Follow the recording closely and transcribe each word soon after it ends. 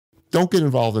don't get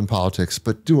involved in politics,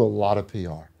 but do a lot of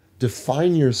PR.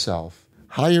 Define yourself.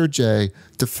 Hire Jay.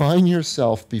 Define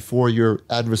yourself before your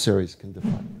adversaries can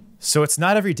define you. So it's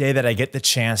not every day that I get the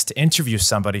chance to interview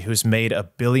somebody who's made $1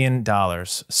 billion.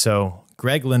 So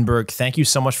Greg Lindberg, thank you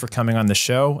so much for coming on the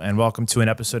show, and welcome to an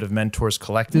episode of Mentors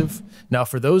Collective. Now,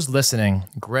 for those listening,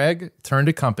 Greg turned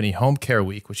a company, Home Care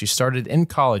Week, which he started in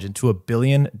college, into a $1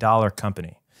 billion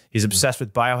company. He's obsessed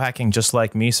with biohacking just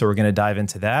like me, so we're going to dive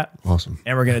into that. Awesome.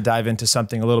 And we're going to dive into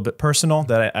something a little bit personal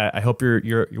that I hope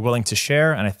you're willing to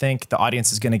share, and I think the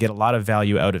audience is going to get a lot of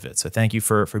value out of it. So thank you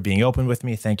for being open with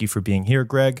me. Thank you for being here,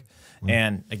 Greg.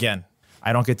 And again,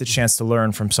 I don't get the chance to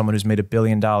learn from someone who's made $1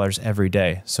 billion every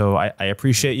day. So I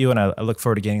appreciate you, and I look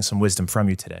forward to gaining some wisdom from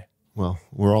you today. Well,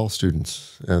 we're all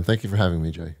students. And thank you for having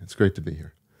me, Jay. It's great to be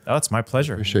here. Oh, it's my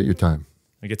pleasure. Appreciate your time.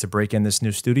 We get to break in this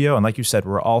new studio. And like you said,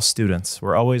 we're all students.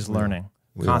 We're always learning,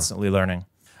 constantly learning.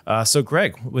 So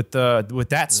Greg, with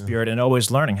that spirit and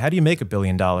always learning, how do you make $1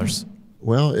 billion?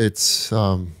 Well, it's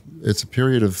a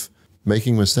period of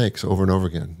making mistakes over and over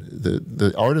again.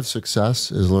 The art of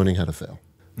success is learning how to fail.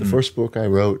 The first book I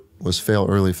wrote was Fail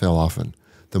Early, Fail Often.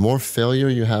 The more failure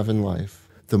you have in life,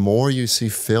 the more you see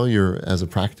failure as a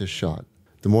practice shot,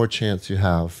 the more chance you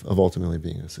have of ultimately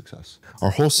being a success. Our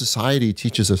whole society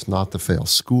teaches us not to fail.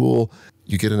 School,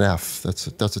 you get an F. That's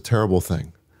a terrible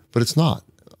thing. But it's not.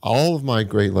 All of my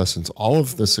great lessons, all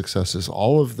of the successes,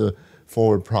 all of the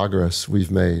forward progress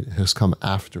we've made has come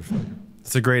after failure.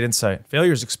 That's a great insight.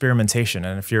 Failure is experimentation.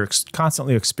 And if you're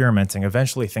constantly experimenting,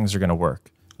 eventually things are going to work.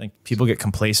 I think people get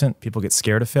complacent. People get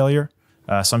scared of failure.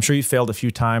 So I'm sure you failed a few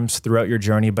times throughout your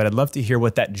journey, but I'd love to hear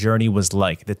what that journey was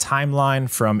like. The timeline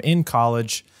from in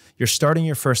college, you're starting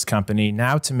your first company,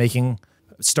 now to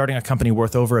starting a company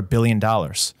worth over $1 billion.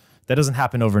 That doesn't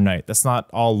happen overnight. That's not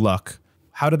all luck.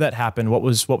 How did that happen? What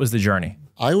was the journey?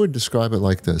 I would describe it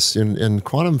like this. In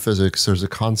quantum physics, there's a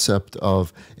concept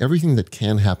of everything that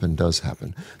can happen does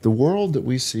happen. The world that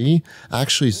we see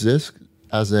actually exists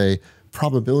as a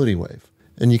probability wave.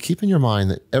 And you keep in your mind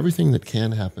that everything that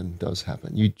can happen does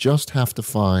happen. You just have to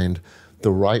find the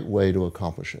right way to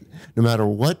accomplish it. No matter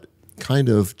what kind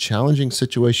of challenging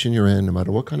situation you're in, no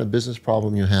matter what kind of business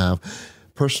problem you have,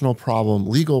 personal problem,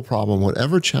 legal problem,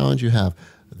 whatever challenge you have,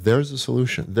 there's a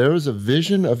solution. There is a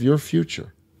vision of your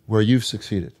future where you've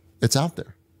succeeded. It's out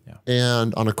there. Yeah.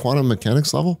 And on a quantum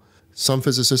mechanics level, some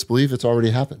physicists believe it's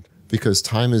already happened, because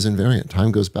time is invariant.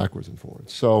 Time goes backwards and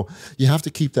forwards. So you have to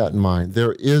keep that in mind.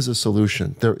 There is a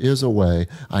solution. There is a way.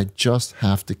 I just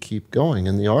have to keep going.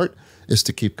 And the art is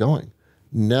to keep going.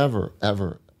 Never,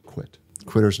 ever quit.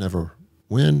 Quitters never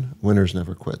win. Winners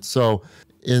never quit. So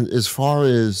as far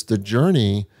as the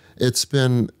journey, it's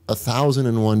been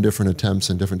 1,001 different attempts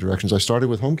in different directions. I started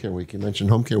with Home Care Week. You mentioned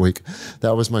Home Care Week.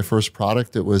 That was my first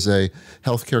product. It was a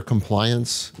healthcare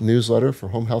compliance newsletter for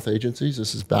home health agencies.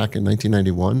 This is back in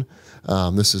 1991.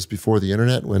 This is before the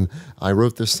internet, when I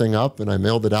wrote this thing up and I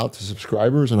mailed it out to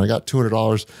subscribers, and I got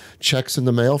 $200 checks in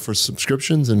the mail for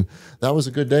subscriptions. And that was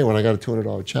a good day when I got a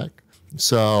 $200 check.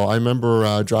 So I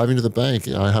remember driving to the bank.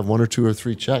 I have 1 or 2 or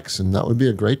 3 checks, and that would be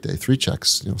a great day. 3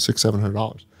 checks, $600,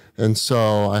 $700. And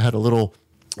so I had a little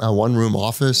one-room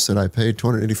office that I paid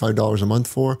 $285 a month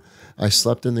for. I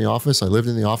slept in the office. I lived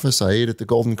in the office. I ate at the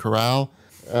Golden Corral,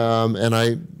 and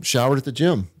I showered at the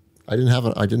gym. I didn't have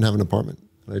an apartment.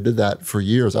 And I did that for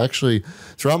years. Actually,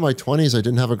 throughout my 20s, I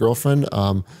didn't have a girlfriend.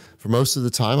 For most of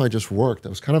the time, I just worked. I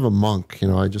was kind of a monk.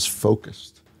 I just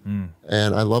focused. And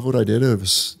I love what I did. It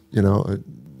was, a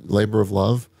labor of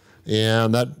love.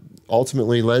 And that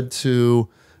ultimately led to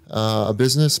a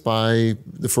business. By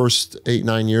the first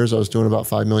 8-9 years, I was doing about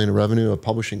 $5 million in revenue, a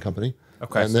publishing company.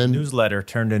 Okay, and so then the newsletter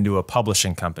turned into a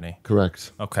publishing company.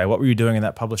 Correct. Okay, what were you doing in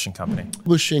that publishing company?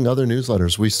 Publishing other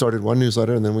newsletters. We started one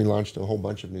newsletter, and then we launched a whole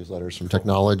bunch of newsletters, from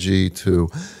technology to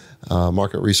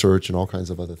market research and all kinds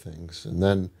of other things. And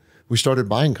then we started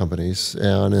buying companies.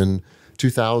 And in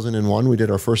 2001, we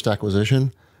did our first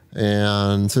acquisition.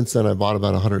 And since then, I bought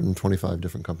about 125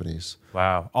 different companies.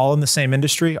 Wow. All in the same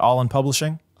industry, all in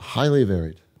publishing? Highly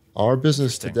varied. Our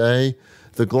business today,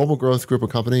 the Global Growth Group of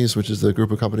Companies, which is the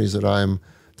group of companies that I'm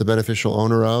the beneficial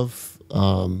owner of,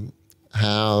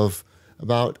 have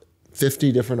about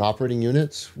 50 different operating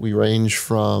units. We range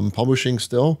from publishing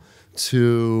still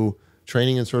to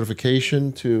training and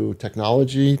certification, to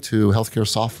technology, to healthcare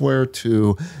software,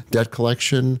 to debt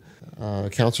collection,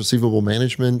 accounts receivable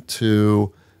management,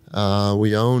 to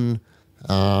we own,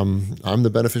 I'm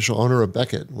the beneficial owner of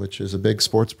Beckett, which is a big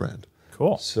sports brand.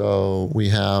 Cool. So we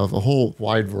have a whole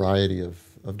wide variety of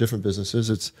different businesses.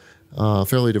 It's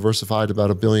fairly diversified, about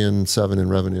 $1.7 billion in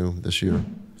revenue this year.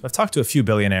 I've talked to a few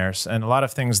billionaires, and a lot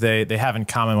of things they have in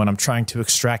common when I'm trying to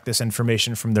extract this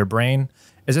information from their brain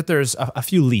is that there's a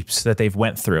few leaps that they've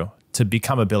went through to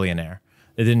become a billionaire.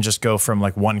 They didn't just go from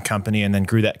like one company and then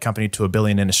grew that company to $1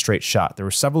 billion in a straight shot. There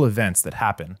were several events that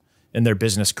happened in their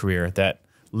business career that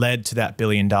led to that $1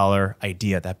 billion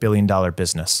idea, that $1 billion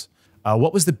business.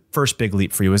 What was the first big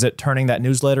leap for you? Was it turning that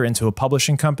newsletter into a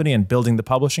publishing company and building the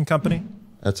publishing company?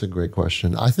 That's a great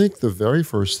question. I think the very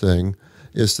first thing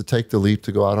is to take the leap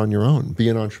to go out on your own, be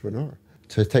an entrepreneur,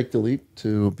 to take the leap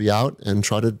to be out and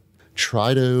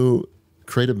try to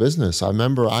create a business. I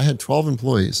remember I had 12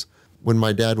 employees when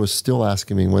my dad was still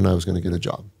asking me when I was going to get a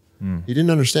job. He didn't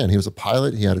understand. He was a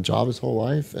pilot. He had a job his whole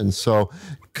life. And so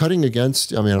cutting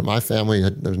against, I mean, my family,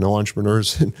 there's no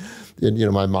entrepreneurs. And,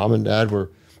 my mom and dad were,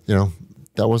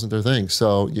 that wasn't their thing.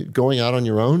 So going out on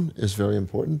your own is very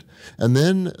important. And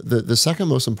then the second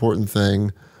most important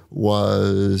thing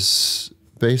was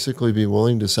basically be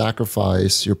willing to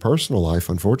sacrifice your personal life,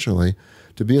 unfortunately.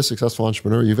 To be a successful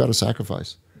entrepreneur, you've got to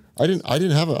sacrifice. I didn't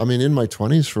have in my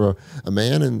 20s, for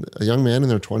a young man in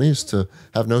their 20s to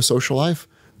have no social life,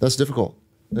 that's difficult.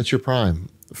 That's your prime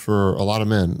for a lot of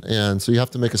men. And so you have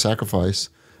to make a sacrifice.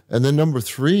 And then number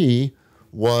 3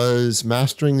 was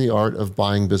mastering the art of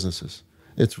buying businesses.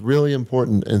 It's really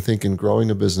important in growing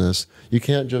a business. You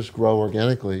can't just grow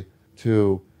organically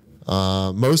to,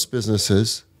 most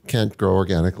businesses can't grow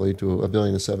organically to $1.7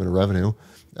 billion in revenue.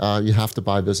 You have to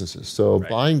buy businesses. So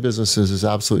buying businesses is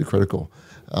absolutely critical.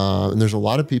 And there's a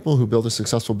lot of people who build a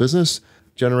successful business,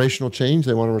 generational change,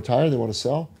 they want to retire, they want to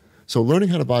sell. So learning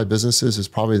how to buy businesses is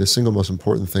probably the single most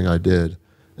important thing I did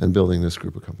in building this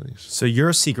group of companies. So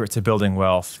your secret to building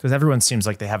wealth, because everyone seems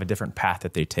like they have a different path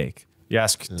that they take. You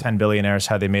ask 10 billionaires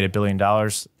how they made $1 billion,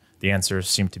 the answers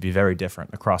seem to be very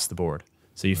different across the board.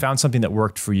 So you found something that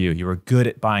worked for you. You were good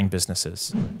at buying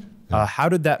businesses. How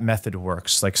did that method work,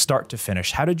 like start to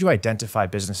finish? How did you identify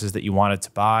businesses that you wanted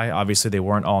to buy? Obviously, they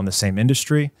weren't all in the same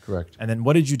industry. Correct. And then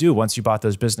what did you do once you bought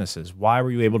those businesses? Why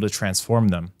were you able to transform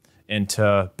them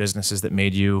into businesses that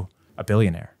made you a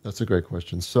billionaire? That's a great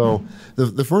question. So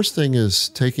the first thing is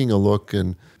taking a look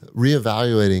and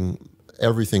reevaluating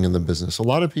everything in the business. A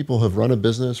lot of people have run a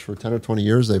business for 10 or 20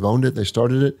 years. They've owned it, they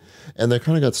started it, and they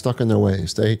kind of got stuck in their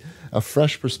ways. A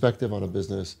fresh perspective on a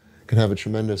business can have a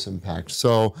tremendous impact.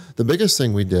 So the biggest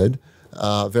thing we did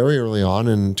very early on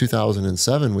in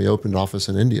 2007, we opened office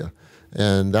in India.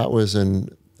 And that was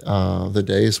in the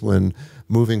days when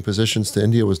moving positions to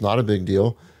India was not a big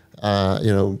deal. Not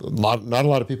a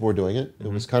lot of people were doing it. It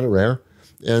was kind of rare.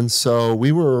 And so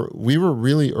we were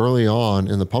really early on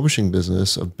in the publishing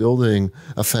business of building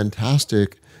a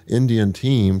fantastic Indian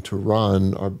team to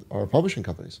run our publishing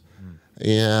companies.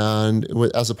 And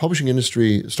as the publishing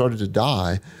industry started to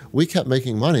die, we kept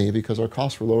making money because our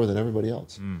costs were lower than everybody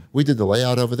else. We did the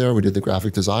layout over there. We did the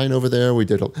graphic design over there. We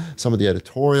did some of the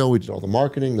editorial. We did all the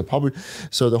marketing,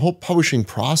 So the whole publishing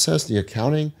process, the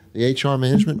accounting, the HR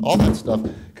management, all that stuff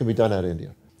can be done out of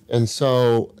India. And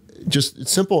so just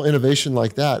simple innovation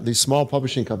like that, these small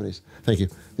publishing companies, thank you,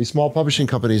 these small publishing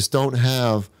companies don't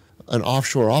have an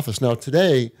offshore office. Now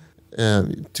today,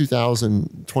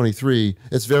 2023,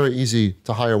 it's very easy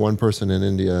to hire one person in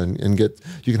India and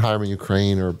you can hire them in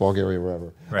Ukraine or Bulgaria or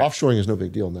wherever. Right. Offshoring is no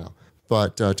big deal now.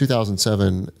 But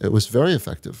 2007, it was very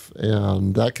effective.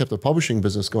 And that kept the publishing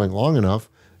business going long enough.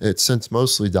 It's since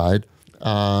mostly died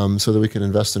so that we can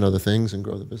invest in other things and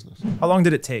grow the business. How long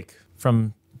did it take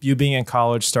from you being in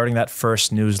college, starting that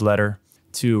first newsletter,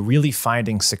 to really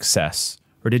finding success?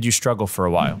 Or did you struggle for a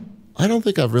while? I don't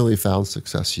think I've really found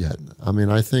success yet. I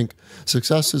mean, I think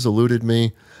success has eluded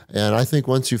me. And I think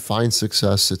once you find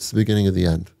success, it's the beginning of the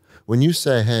end. When you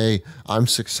say, hey, I'm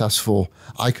successful,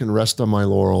 I can rest on my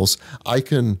laurels, I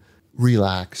can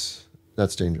relax,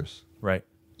 that's dangerous. Right.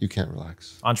 You can't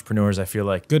relax. Entrepreneurs, I feel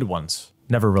like, good ones,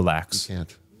 never relax. You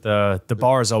can't. The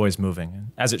bar is always moving,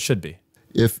 as it should be.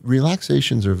 If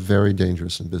relaxations are very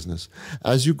dangerous in business.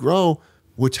 As you grow,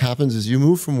 what happens is you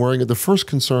move from worrying, the first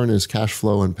concern is cash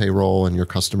flow and payroll and your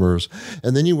customers.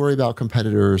 And then you worry about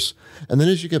competitors. And then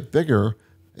as you get bigger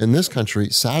in this country,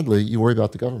 sadly, you worry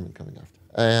about the government coming after.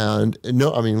 And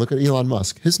look at Elon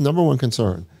Musk. His number one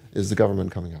concern is the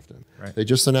government coming after him. Right. They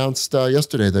just announced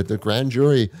yesterday that the grand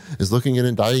jury is looking at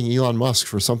indicting Elon Musk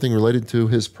for something related to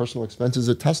his personal expenses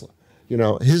at Tesla.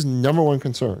 His number one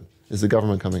concern is the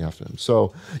government coming after him.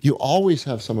 So you always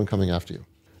have someone coming after you.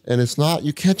 And it's not,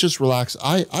 you can't just relax.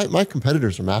 My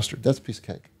competitors are mastered. That's a piece of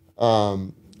cake.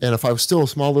 And if I was still a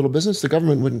small little business, the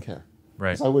government wouldn't care.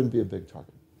 Right. I wouldn't be a big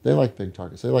target. They like big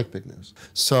targets. They like big news.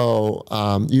 So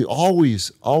you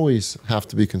always have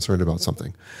to be concerned about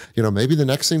something. You know, maybe the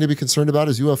next thing to be concerned about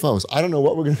is UFOs. I don't know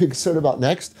what we're going to be concerned about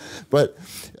next, but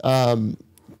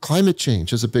climate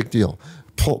change is a big deal.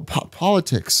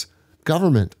 Politics,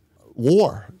 government,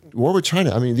 war with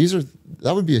China. I mean,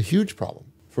 that would be a huge problem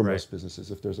for most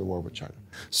businesses if there's a war with China.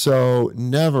 So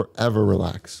never, ever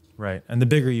relax. Right. And the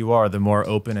bigger you are, the more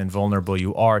open and vulnerable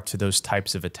you are to those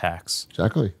types of attacks.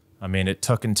 Exactly. I mean, it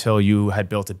took until you had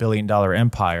built a $1 billion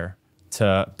empire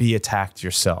to be attacked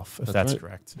yourself, if that's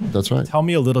correct. That's right. Tell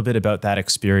me a little bit about that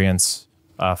experience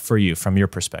for you, from your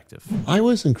perspective. I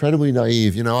was incredibly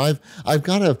naive. You know,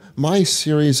 my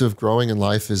series of growing in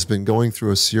life has been going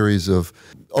through a series of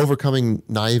overcoming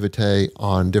naivete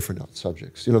on different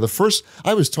subjects. You know,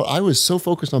 I was so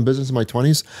focused on business in my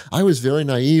 20s, I was very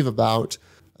naive about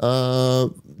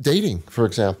dating, for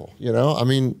example. You know, I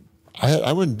mean,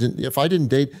 I wouldn't, if I didn't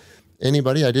date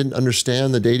anybody, I didn't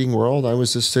understand the dating world. I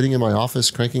was just sitting in my office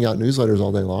cranking out newsletters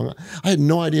all day long. I had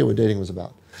no idea what dating was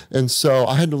about. And so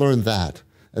I had to learn that.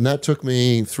 And that took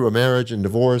me through a marriage and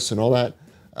divorce and all that.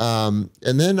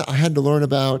 And then I had to learn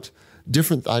about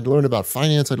I'd learn about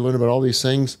finance. I'd learn about all these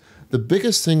things. The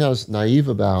biggest thing I was naive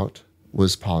about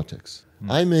was politics.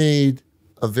 I made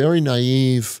a very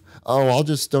naive, I'll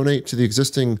just donate to the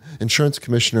existing insurance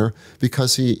commissioner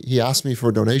because he asked me for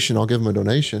a donation. I'll give him a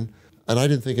donation. And I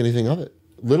didn't think anything of it.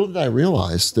 Little did I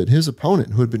realize that his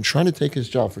opponent, who had been trying to take his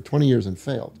job for 20 years and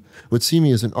failed, would see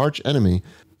me as an arch enemy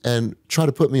and try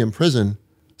to put me in prison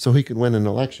so he could win an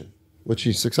election, which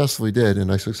he successfully did,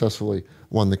 and I successfully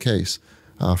won the case,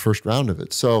 first round of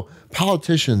it. So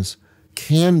politicians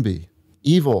can be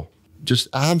evil, just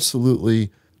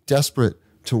absolutely desperate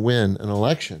to win an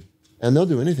election, and they'll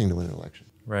do anything to win an election.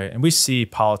 Right, and we see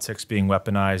politics being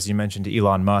weaponized. You mentioned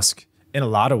Elon Musk in a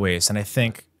lot of ways, and I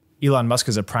think Elon Musk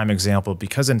is a prime example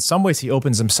because in some ways he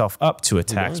opens himself up to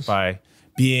attacks by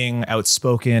being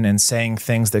outspoken and saying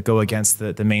things that go against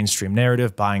the mainstream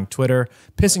narrative, buying Twitter,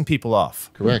 pissing people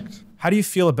off. Correct. How do you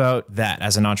feel about that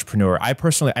as an entrepreneur? I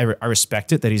personally, I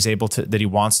respect it that he's able to, that he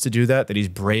wants to do that he's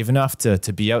brave enough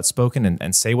to be outspoken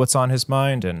and say what's on his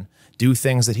mind and do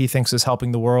things that he thinks is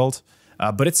helping the world.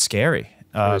 But it's scary.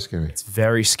 Very scary. It's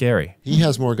very scary. He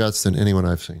has more guts than anyone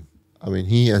I've seen. I mean,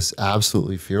 he is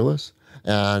absolutely fearless.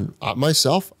 And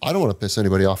myself, I don't want to piss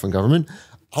anybody off in government.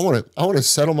 I want to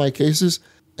settle my cases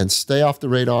and stay off the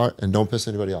radar and don't piss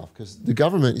anybody off because the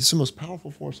government is the most powerful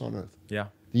force on earth. Yeah.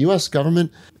 The U.S.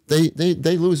 government, they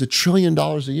lose $1 trillion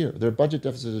a year. Their budget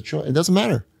deficit is $1 trillion. It doesn't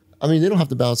matter. I mean, they don't have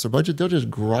to balance their budget. They'll just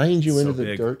grind you into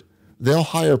the dirt. They'll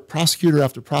hire prosecutor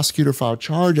after prosecutor, file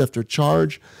charge after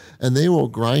charge, and they will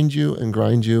grind you and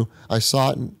grind you. I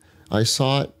saw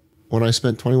it when I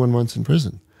spent 21 months in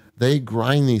prison. They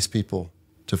grind these people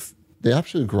they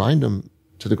actually grind them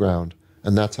to the ground,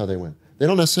 and that's how they win. They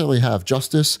don't necessarily have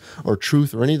justice or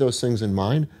truth or any of those things in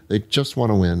mind. They just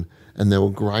want to win, and they will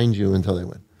grind you until they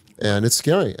win. And it's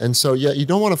scary. And so, yeah, you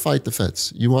don't want to fight the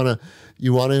feds. You want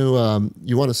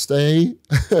to stay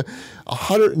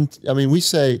 100. I mean, we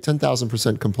say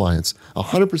 10,000% compliance.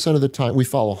 100% of the time, we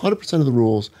follow 100% of the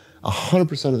rules,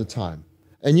 100% of the time,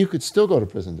 and you could still go to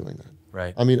prison doing that.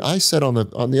 Right. I mean, I said on the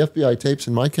FBI tapes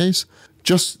in my case,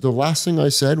 just the last thing I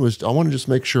said was, I want to just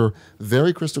make sure,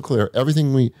 very crystal clear,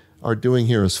 everything we are doing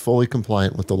here is fully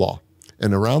compliant with the law.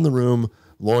 And around the room,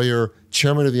 lawyer,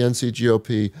 chairman of the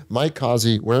NCGOP, Mike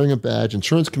Causey wearing a badge,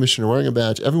 insurance commissioner wearing a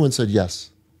badge, everyone said, yes,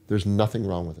 there's nothing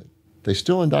wrong with it. They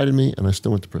still indicted me, and I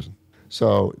still went to prison.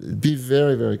 So be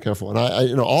very, very careful. And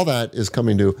I all that is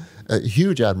coming to a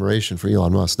huge admiration for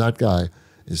Elon Musk. That guy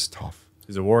is tough.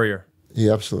 He's a warrior. He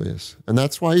absolutely is, and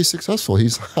that's why he's successful.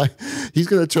 He's going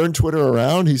to turn Twitter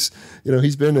around. He has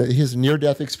a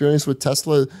near-death experience with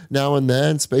Tesla now and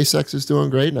then. SpaceX is doing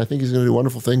great, and I think he's going to do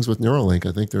wonderful things with Neuralink.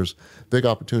 I think there's big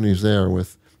opportunities there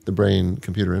with the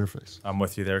brain-computer interface. I'm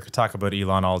with you there. I could talk about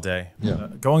Elon all day. Yeah.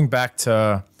 Going back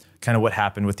to kind of what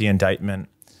happened with the indictment.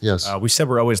 Yes. We said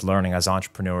we're always learning as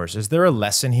entrepreneurs. Is there a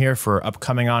lesson here for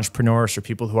upcoming entrepreneurs or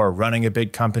people who are running a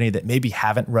big company that maybe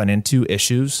haven't run into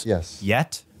issues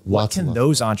yet? What can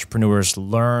those entrepreneurs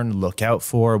learn, look out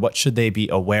for? What should they be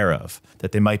aware of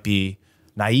that they might be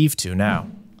naive to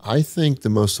now? I think the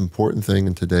most important thing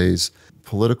in today's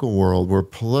political world, where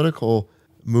political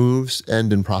moves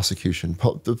end in prosecution.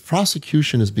 The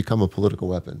prosecution has become a political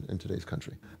weapon in today's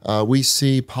country. We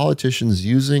see politicians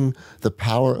using the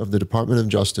power of the Department of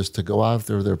Justice to go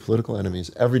after their political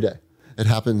enemies every day. It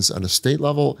happens on a state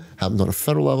level, happens on a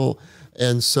federal level.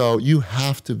 And so you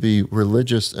have to be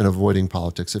religious in avoiding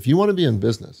politics. If you want to be in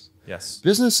business,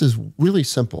 business is really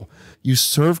simple. You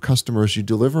serve customers, you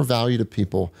deliver value to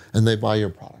people, and they buy your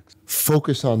products. politics.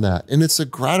 Focus on that. And it's a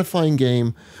gratifying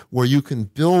game where you can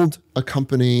build a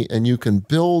company and you can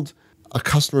build a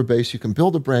customer base, you can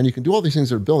build a brand, you can do all these things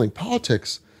that are building.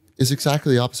 Politics is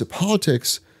exactly the opposite.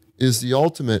 Politics is the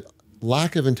ultimate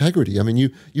lack of integrity. I mean,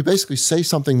 you basically say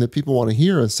something that people want to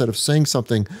hear instead of saying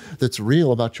something that's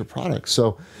real about your product.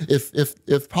 So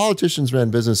if politicians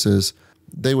ran businesses,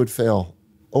 they would fail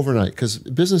overnight, because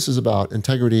business is about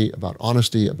integrity, about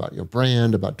honesty, about your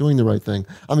brand, about doing the right thing.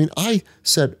 I mean, I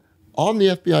said on the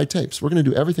FBI tapes, we're going to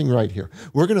do everything right here.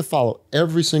 We're going to follow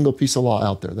every single piece of law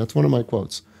out there. That's one of my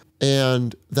quotes.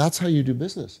 And that's how you do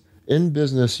business. In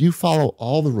business, you follow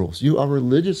all the rules. You are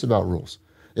religious about rules.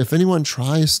 If anyone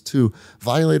tries to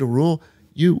violate a rule,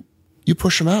 you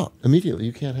push them out immediately.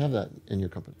 You can't have that in your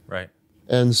company. Right.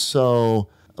 And so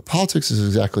politics is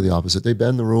exactly the opposite. They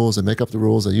bend the rules, they make up the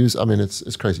rules, they use, I mean,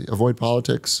 it's crazy. Avoid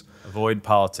politics. Avoid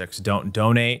politics. Don't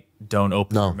donate. Don't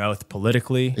open your mouth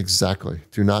politically. Exactly.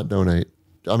 Do not donate.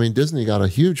 I mean, Disney got a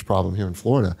huge problem here in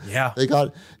Florida. Yeah. They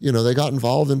got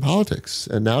involved in politics,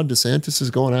 and now DeSantis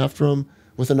is going after them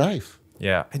with a knife.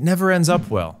 Yeah. It never ends up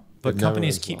well, but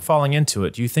companies keep falling into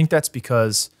it. Do you think that's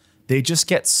because they just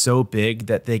get so big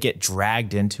that they get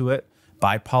dragged into it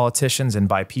by politicians and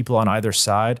by people on either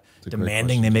side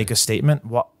demanding they make a statement?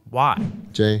 Why?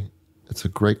 Jay, it's a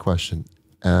great question.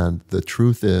 And the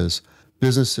truth is,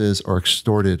 businesses are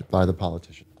extorted by the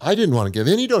politician. I didn't want to give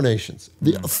any donations.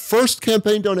 The first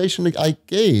campaign donation I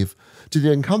gave to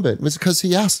the incumbent was because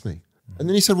he asked me. And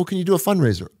then he said, well, can you do a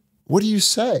fundraiser? What do you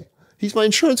say? He's my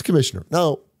insurance commissioner.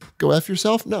 No, go F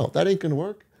yourself. No, that ain't going to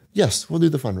work. Yes, we'll do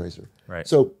the fundraiser. Right.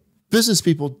 So business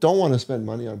people don't want to spend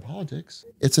money on politics.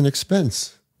 It's an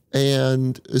expense.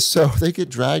 And so they get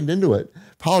dragged into it.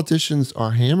 Politicians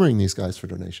are hammering these guys for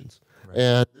donations. Right.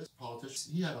 And this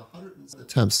politician, he had 107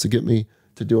 attempts to get me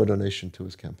to do a donation to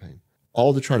his campaign,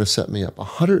 all to try to set me up.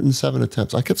 107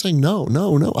 attempts. I kept saying, no,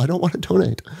 I don't want to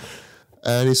donate.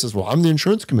 And he says, well, I'm the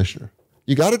insurance commissioner.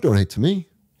 You got to donate to me.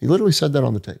 He literally said that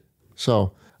on the tape.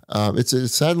 So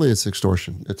sadly, it's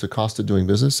extortion. It's a cost of doing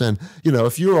business. And,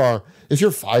 if you're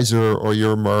Pfizer or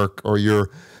you're Merck or you're,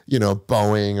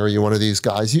 Boeing or you're one of these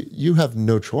guys, you have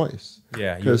no choice.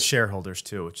 Yeah, you have shareholders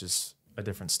too, which is a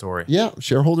different story. Yeah,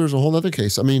 shareholders, a whole other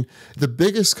case. I mean, the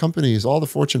biggest companies, all the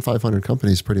Fortune 500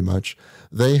 companies pretty much,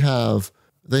 they have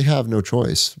no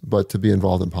choice but to be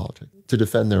involved in politics, to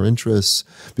defend their interests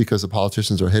because the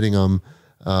politicians are hitting them,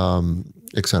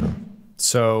 et cetera.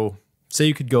 So say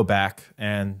you could go back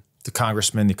and the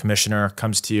congressman, the commissioner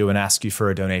comes to you and asks you for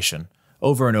a donation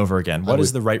over and over again. What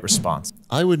is the right response?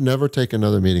 I would never take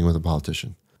another meeting with a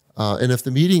politician. And if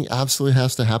the meeting absolutely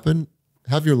has to happen,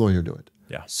 have your lawyer do it.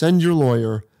 Yeah. Send your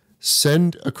lawyer,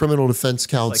 send a criminal defense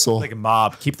counsel. Like a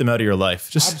mob, keep them out of your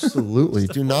life. Absolutely.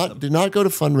 Do not go to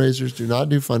fundraisers. Do not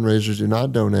do fundraisers. Do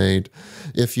not donate.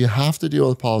 If you have to deal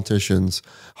with politicians,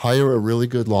 hire a really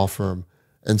good law firm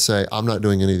and say, I'm not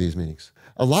doing any of these meetings.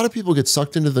 A lot of people get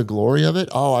sucked into the glory of it.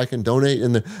 Oh, I can donate.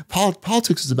 And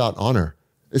politics is about honor.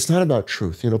 It's not about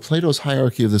truth. Plato's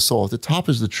hierarchy of the soul. At the top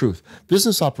is the truth.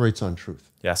 Business operates on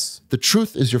truth. Yes. The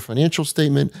truth is your financial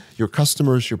statement, your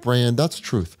customers, your brand. That's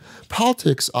truth.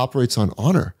 Politics operates on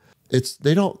honor.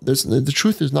 The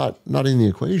truth is not in the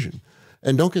equation.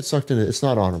 And don't get sucked in it. It's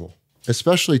not honorable.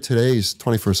 Especially today's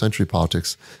 21st century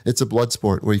politics. It's a blood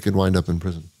sport where you can wind up in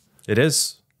prison. It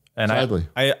is. And sadly.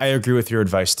 I agree with your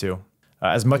advice too.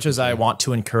 As much as I want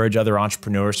to encourage other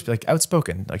entrepreneurs to be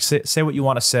outspoken, say what you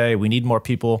want to say. We need more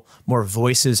people, more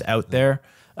voices out there.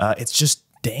 It's just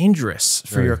dangerous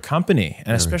for your company.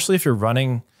 And especially if you're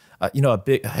running, I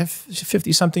have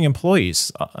 50 something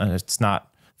employees. It's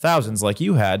not thousands like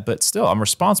you had, but still I'm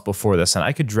responsible for this. And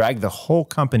I could drag the whole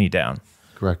company down.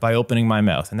 Correct. By opening my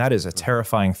mouth. And that is a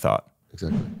terrifying thought.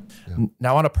 Exactly. Yeah.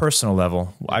 Now, on a personal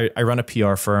level, I run a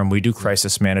PR firm. We do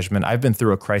crisis management. I've been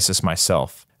through a crisis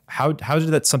myself. How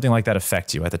did something like that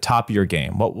affect you at the top of your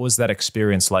game? What was that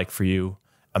experience like for you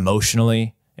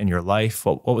emotionally in your life?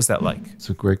 What was that like? It's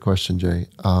a great question, Jay.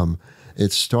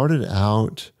 It started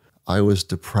out, I was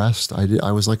depressed.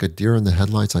 I was like a deer in the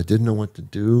headlights. I didn't know what to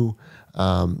do.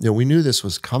 We knew this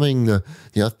was coming. The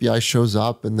FBI shows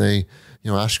up and they,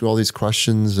 ask you all these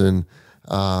questions. And,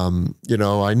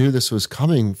 I knew this was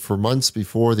coming for months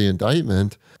before the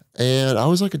indictment. And I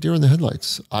was like a deer in the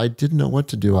headlights. I didn't know what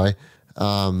to do.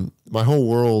 My whole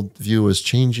world view was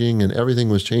changing and everything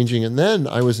was changing. And then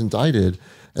I was indicted.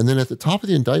 And then at the top of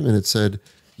the indictment, it said,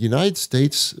 United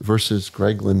States versus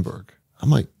Greg Lindberg. I'm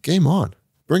like, game on,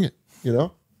 bring it. You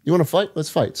want to fight? Let's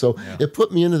fight. So It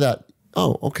put me into that.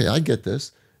 Oh, okay, I get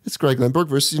this. It's Greg Lindberg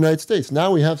versus the United States.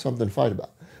 Now we have something to fight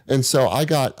about. And so I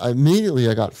got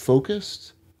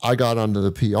focused. I got onto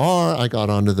the PR. I got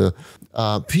onto the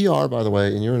PR, by the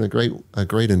way, and you're in a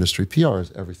great industry. PR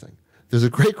is everything. There's a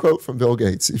great quote from Bill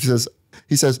Gates.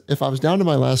 He says, if I was down to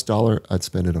my last dollar, I'd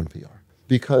spend it on PR,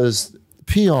 because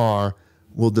PR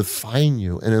will define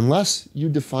you. And unless you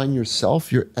define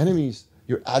yourself, your enemies,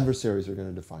 your adversaries are going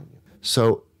to define you.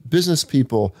 So business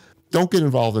people, don't get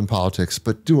involved in politics,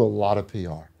 but do a lot of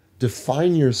PR.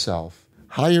 Define yourself.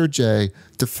 Hire Jay.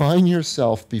 Define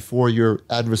yourself before your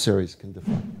adversaries can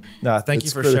define you. No, thank you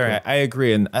for sharing. I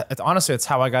agree. And honestly, it's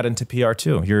how I got into PR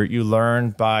too. You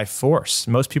learn by force.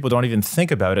 Most people don't even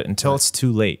think about it until it's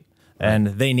too late. And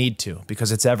they need to,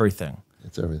 because it's everything.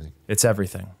 It's everything. It's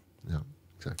everything. Yeah,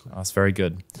 exactly. That's very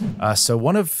good. So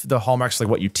one of the hallmarks, like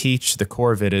what you teach, the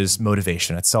core of it is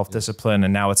motivation. It's self-discipline,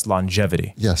 and now it's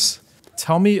longevity. Yes.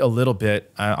 Tell me a little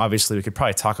bit. Obviously, we could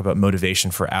probably talk about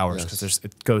motivation for hours, because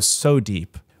it goes so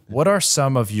deep. What are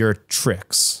some of your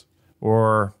tricks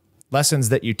or lessons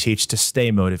that you teach to stay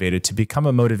motivated, to become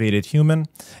a motivated human,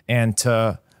 and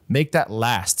to make that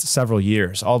last several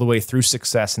years all the way through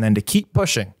success, and then to keep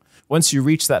pushing once you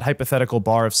reach that hypothetical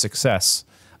bar of success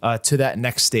to that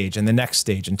next stage and the next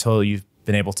stage until you've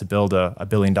been able to build a $1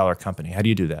 billion company? How do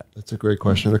you do that? That's a great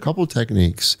question. A couple of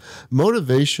techniques.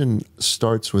 Motivation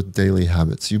starts with daily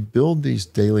habits. You build these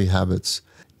daily habits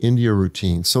into your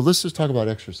routine. So let's just talk about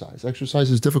exercise. Exercise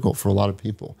is difficult for a lot of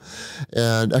people,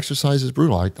 and exercise is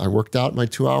brutal. I worked out my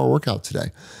 2-hour workout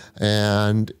today,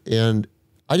 and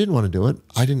I didn't want to do it.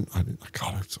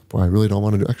 God, boy, I really don't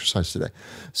want to do exercise today.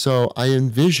 So I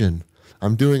envision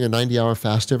I'm doing a 90-hour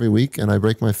fast every week, and I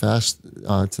break my fast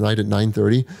tonight at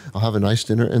 9:30. I'll have a nice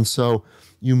dinner. And so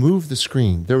you move the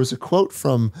screen. There was a quote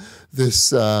from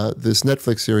this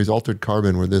Netflix series, Altered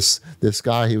Carbon, where this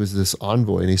guy, he was this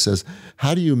envoy, and he says,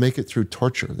 how do you make it through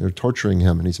torture? They're torturing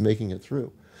him, and he's making it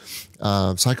through.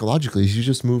 Psychologically, you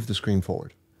just move the screen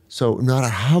forward. So no matter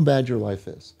how bad your life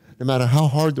is, no matter how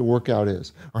hard the workout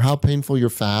is, or how painful your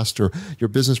fast, or your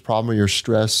business problem, or your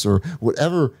stress, or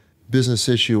whatever business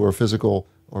issue or physical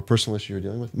or personal issue you're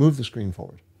dealing with, move the screen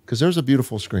forward. Because there's a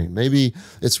beautiful screen. Maybe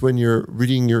it's when you're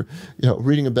reading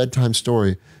reading a bedtime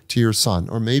story to your son,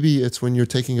 or maybe it's when you're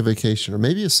taking a vacation, or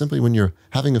maybe it's simply when you're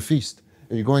having a feast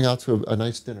and you're going out to a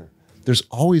nice dinner. There's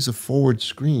always a forward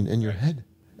screen in your head.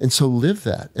 And so live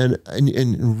that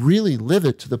and really live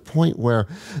it to the point where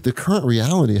the current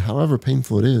reality, however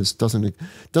painful it is,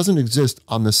 doesn't exist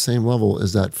on the same level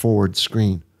as that forward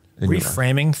screen.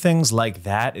 Reframing things like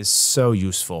that is so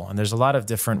useful. And there's a lot of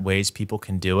different ways people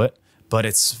can do it, but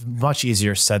it's much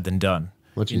easier said than done.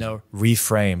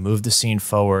 Reframe, move the scene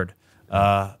forward,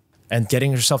 and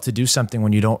getting yourself to do something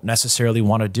when you don't necessarily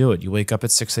want to do it. You wake up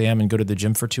at 6 a.m. and go to the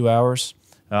gym for 2 hours.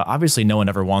 Obviously, no one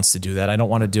ever wants to do that. I don't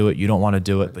want to do it. You don't want to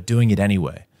do it, but doing it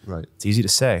anyway. Right. It's easy to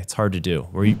say. It's hard to do.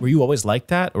 Were you always like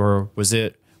that, or was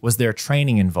there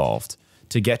training involved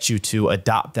to get you to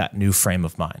adopt that new frame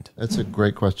of mind? That's a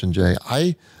great question, Jay.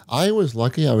 I was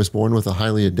lucky. I was born with a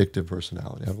highly addictive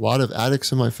personality. I have a lot of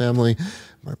addicts in my family.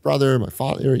 My brother, my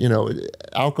father,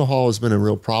 alcohol has been a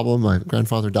real problem. My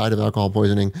grandfather died of alcohol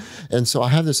poisoning. And so I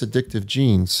have this addictive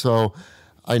gene. So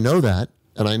I know that,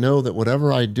 and I know that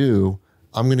whatever I do,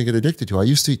 I'm going to get addicted to. I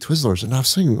used to eat Twizzlers, and I'm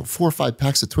seeing 4 or 5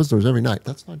 packs of Twizzlers every night.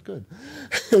 That's not good.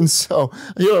 And so,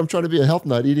 I'm trying to be a health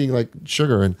nut, eating like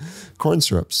sugar and corn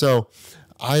syrup. So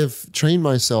I have trained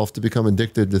myself to become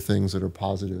addicted to things that are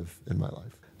positive in my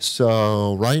life.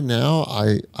 So right now,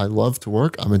 I love to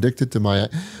work. I'm addicted to my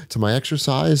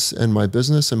exercise and my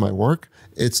business and my work.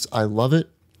 I love it,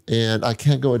 and I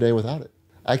can't go a day without it.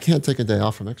 I can't take a day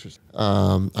off from exercise.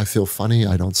 I feel funny.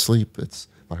 I don't sleep.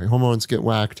 My hormones get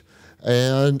whacked.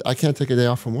 And I can't take a day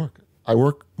off from work. I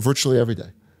work virtually every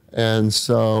day. And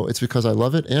so it's because I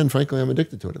love it, and frankly, I'm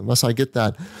addicted to it. Unless I get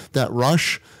that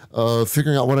rush of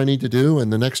figuring out what I need to do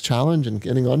and the next challenge and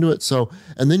getting onto it.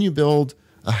 And then you build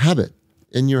a habit,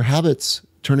 and your habits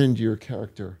turn into your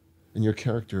character, and your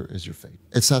character is your fate.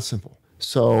 It's that simple.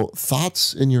 So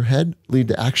thoughts in your head lead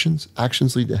to actions.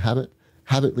 Actions lead to habit.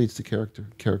 Habit leads to character.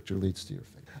 Character leads to your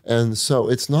fate. And so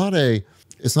it's not a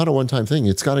one-time thing.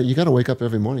 You got to wake up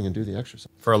every morning and do the exercise.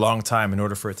 For a long time in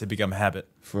order for it to become a habit.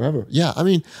 Forever. Yeah. I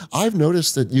mean, I've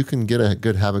noticed that you can get a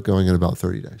good habit going in about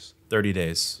 30 days. 30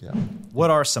 days. Yeah.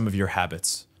 What are some of your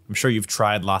habits? I'm sure you've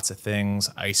tried lots of things,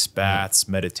 ice baths,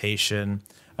 meditation.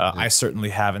 I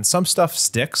certainly have. And some stuff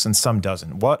sticks and some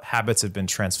doesn't. What habits have been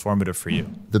transformative for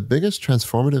you? The biggest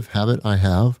transformative habit I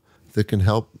have that can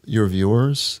help your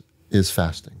viewers is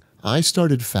fasting. I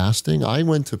started fasting. I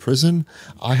went to prison.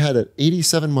 I had an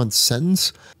 87-month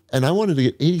sentence, and I wanted to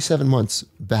get 87 months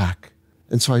back.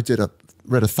 And so I did a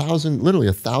read literally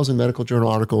 1,000 medical journal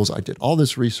articles. I did all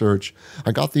this research.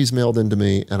 I got these mailed into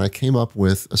me, and I came up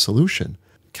with a solution.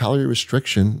 Calorie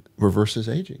restriction reverses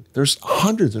aging. There's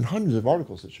hundreds and hundreds of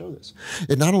articles that show this.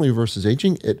 It not only reverses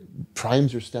aging, it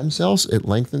primes your stem cells, it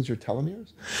lengthens your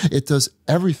telomeres. It does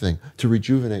everything to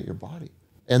rejuvenate your body.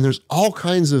 And there's all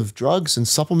kinds of drugs and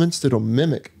supplements that'll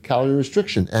mimic calorie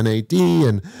restriction, NAD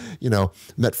and,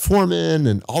 metformin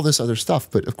and all this other stuff.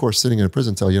 But of course, sitting in a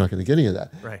prison cell, you're not going to get any of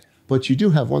that. Right. But you do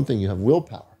have one thing, you have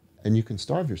willpower, and you can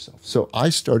starve yourself. So I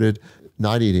started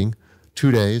not eating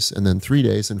 2 days, and then 3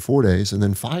 days, and 4 days, and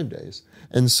then 5 days.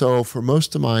 And so for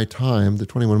most of my time, the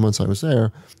 21 months I was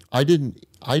there, I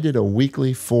did a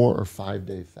weekly 4 or 5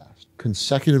 day fast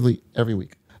consecutively every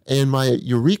week. And my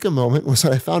eureka moment was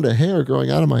that I found a hair growing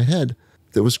out of my head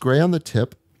that was gray on the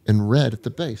tip and red at the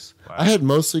base. Wow. I had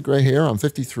mostly gray hair. I'm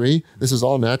 53. This is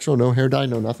all natural, no hair dye,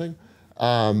 no nothing.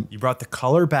 You brought the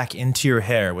color back into your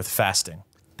hair with fasting.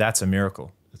 That's a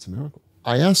miracle. It's a miracle.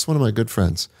 I asked one of my good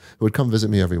friends who would come visit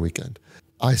me every weekend.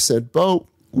 I said, Bo,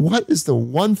 what is the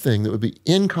one thing that would be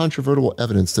incontrovertible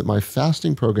evidence that my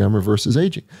fasting program reverses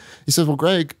aging? He said, well,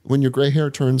 Greg, when your gray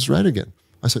hair turns red again.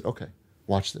 I said, okay,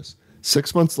 watch this.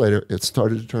 6 months later, it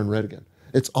started to turn red again.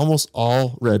 It's almost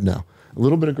all red now. A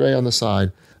little bit of gray on the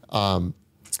side. And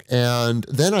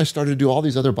then I started to do all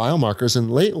these other biomarkers.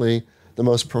 And lately, the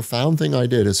most profound thing I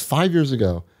did is 5 years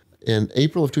ago, in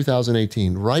April of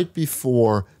 2018, right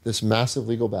before this massive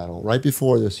legal battle, right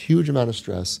before this huge amount of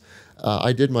stress,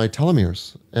 I did my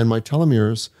telomeres. And my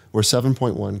telomeres were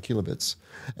 7.1 kilobits.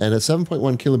 And at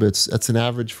 7.1 kilobits, that's an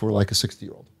average for like a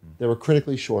 60-year-old. They were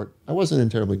critically short. I wasn't in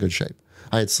terribly good shape.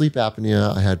 I had sleep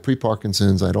apnea, I had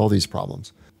pre-Parkinson's, I had all these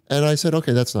problems. And I said,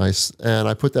 okay, that's nice. And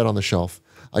I put that on the shelf.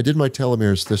 I did my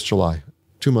telomeres this July,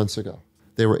 2 months ago.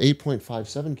 They were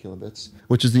 8.57 kilobits,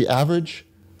 which is the average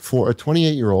for a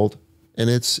 28-year-old, and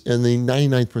it's in the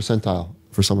 99th percentile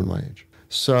for someone my age.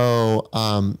 So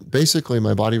basically,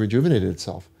 my body rejuvenated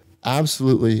itself.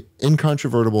 Absolutely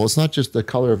incontrovertible. It's not just the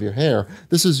color of your hair.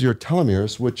 This is your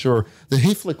telomeres, which are the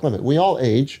Hayflick limit. We all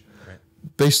age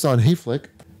based on Hayflick.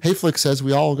 Hayflick says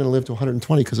we all are going to live to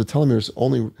 120 because the telomeres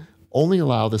only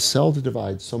allow the cell to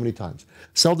divide so many times.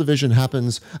 Cell division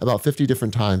happens about 50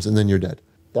 different times, and then you're dead.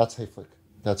 That's Hayflick.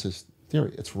 That's his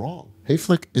theory. It's wrong.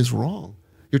 Hayflick is wrong.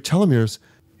 Your telomeres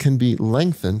can be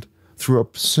lengthened through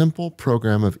a simple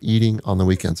program of eating on the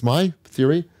weekends. My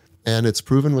theory, and it's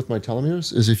proven with my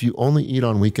telomeres, is if you only eat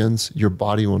on weekends, your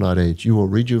body will not age. You will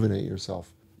rejuvenate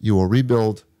yourself. You will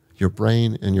rebuild your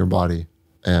brain and your body,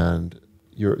 and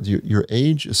your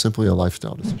age is simply a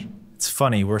lifestyle decision. It's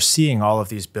funny, we're seeing all of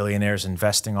these billionaires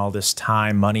investing all this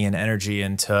time, money, and energy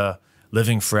into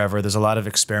living forever. There's a lot of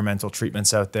experimental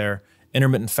treatments out there.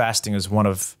 Intermittent fasting is one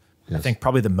of, I think,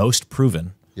 probably the most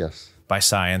proven by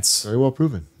science. Very well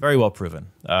proven. Very well proven.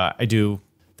 I do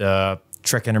the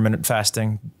trick intermittent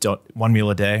fasting, one meal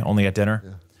a day, only at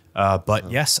dinner.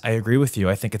 But yes, I agree with you.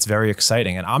 I think it's very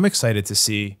exciting. And I'm excited to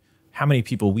see how many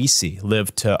people we see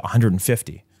live to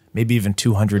 150, maybe even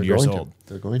 200 years old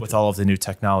with all of the new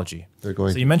technology. So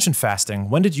you mentioned fasting.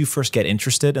 When did you first get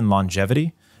interested in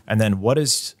longevity? And then what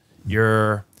have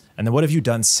you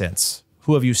done since?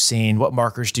 Who have you seen? What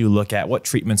markers do you look at? What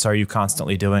treatments are you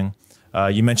constantly doing?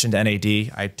 You mentioned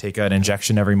NAD. I take an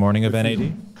injection every morning of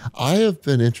NAD. I have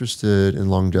been interested in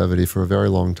longevity for a very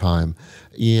long time.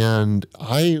 And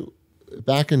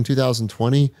back in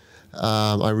 2020,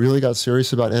 I really got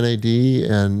serious about NAD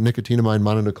and nicotinamide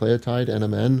mononucleotide,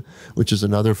 NMN, which is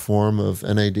another form of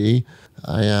NAD.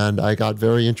 And I got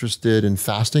very interested in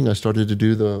fasting. I started to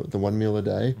do the 1 meal a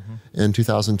day in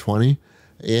 2020.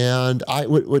 And I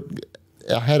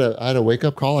had a wake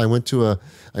up call. I went to a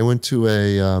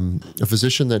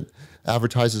physician that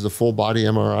advertises a full body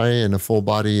MRI and a full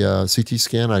body CT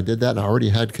scan. I did that, and I already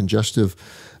had congestive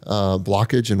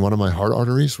blockage in one of my heart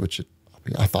arteries, which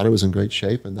I thought it was in great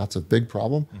shape, and that's a big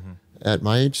problem at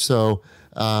my age. So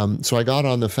I got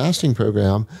on the fasting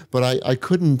program, but I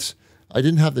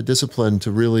didn't have the discipline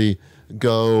to really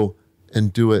go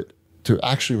and do it to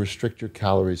actually restrict your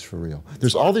calories for real.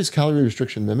 There's all these calorie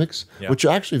restriction mimics, which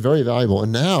are actually very valuable.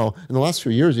 And now, in the last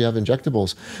few years, you have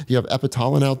injectables. You have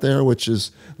epitalin out there, which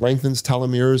lengthens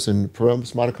telomeres and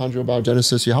promotes mitochondrial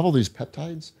biogenesis. You have all these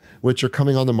peptides, which are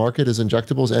coming on the market as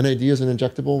injectables. NAD is an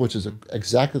injectable, which is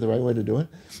exactly the right way to do it.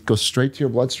 Goes straight to your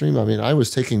bloodstream. I mean, I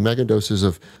was taking mega doses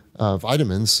of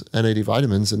vitamins, NAD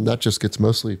vitamins, and that just gets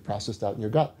mostly processed out in your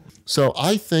gut. So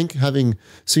I think, having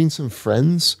seen some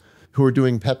friends who are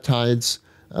doing peptides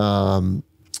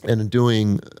and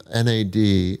doing NAD,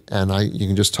 and you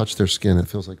can just touch their skin. It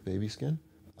feels like baby skin.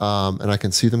 And I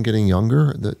can see them getting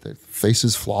younger. The face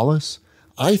is flawless.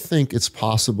 I think it's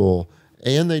possible,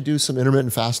 And they do some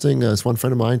intermittent fasting. There's one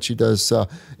friend of mine, she does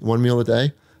 1 meal a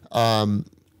day. And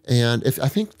I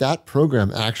think that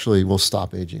program actually will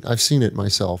stop aging. I've seen it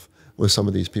myself with some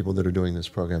of these people that are doing this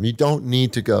program. You don't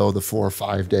need to go the 4 or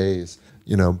 5 days,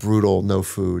 brutal, no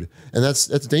food. And that's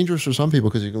dangerous for some people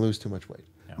because you can lose too much weight.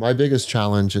 Yeah. My biggest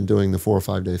challenge in doing the 4 or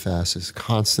 5 day fast is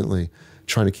constantly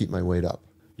trying to keep my weight up.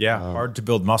 Yeah, hard to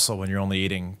build muscle when you're only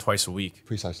eating twice a week.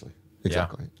 Precisely,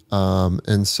 exactly.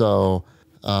 Yeah.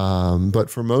 But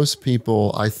for most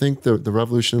people, I think the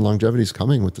revolution in longevity is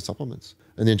coming with the supplements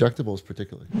and the injectables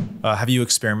particularly. Have you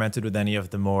experimented with any of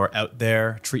the more out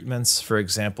there treatments? For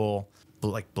example,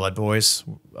 like blood boys.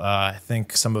 I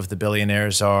think some of the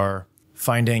billionaires are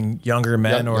finding younger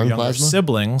men or younger plasma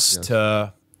siblings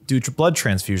to do blood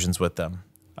transfusions with them.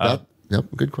 Yep,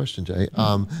 good question, Jay.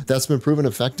 That's been proven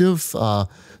effective.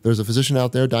 There's a physician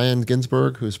out there, Diane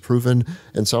Ginsburg, who's proven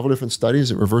in several different studies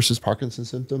it reverses Parkinson's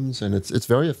symptoms, and it's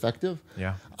very effective.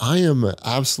 Yeah, I am an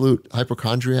absolute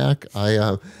hypochondriac.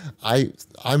 I'm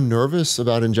nervous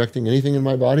about injecting anything in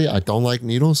my body. I don't like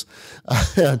needles,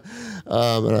 and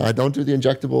I don't do the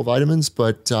injectable vitamins.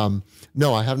 But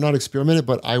no, I have not experimented.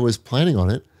 But I was planning on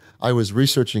it. I was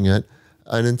researching it,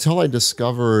 and until I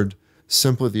discovered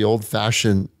simply the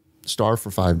old-fashioned starve for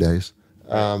 5 days.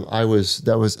 I was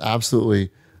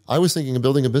thinking of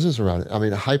building a business around it. I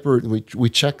mean, we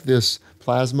check this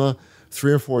plasma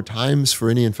 3 or 4 times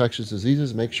for any infectious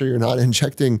diseases. Make sure you're not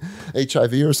injecting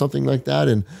HIV or something like that.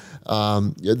 And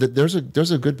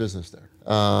there's a good business there.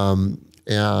 But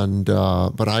I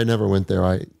never went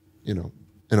there. In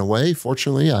a way,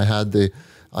 fortunately, I had the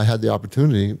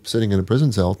opportunity sitting in a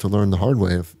prison cell to learn the hard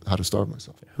way of how to starve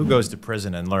myself. Who goes to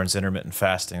prison and learns intermittent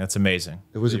fasting? That's amazing.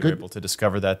 It was you were able to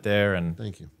discover that there and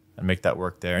thank you. And make that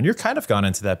work there. And you're kind of gone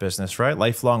into that business, right?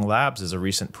 Lifelong Labs is a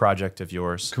recent project of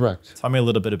yours. Correct. Tell me a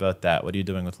little bit about that. What are you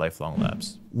doing with Lifelong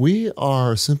Labs? We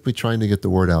are simply trying to get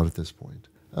the word out at this point.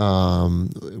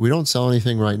 We don't sell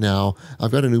anything right now.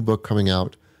 I've got a new book coming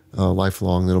out,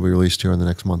 Lifelong, that'll be released here in the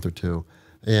next month or two.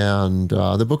 And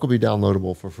the book will be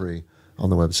downloadable for free on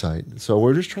the website. So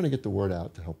we're just trying to get the word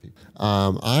out to help people.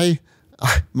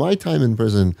 My time in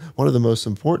prison, one of the most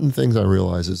important things I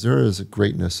realized is there is a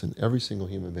greatness in every single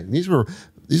human being. These were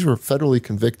federally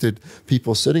convicted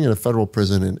people sitting in a federal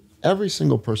prison, and every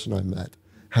single person I met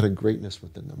had a greatness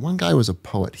within them. One guy was a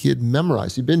poet. He had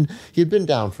memorized. He had been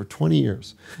down for 20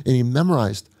 years, and he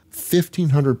memorized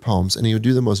 1,500 poems, and he would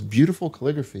do the most beautiful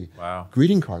calligraphy,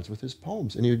 greeting cards with his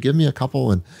poems. And he would give me a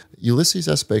couple, and Ulysses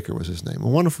S. Baker was his name, a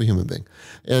wonderful human being.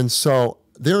 And so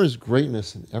there is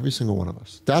greatness in every single one of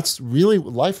us. That's really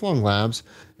what Lifelong Labs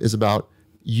is about.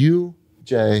 You,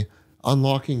 Jay,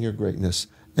 unlocking your greatness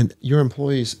and your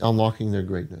employees unlocking their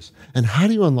greatness. And how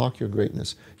do you unlock your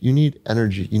greatness? You need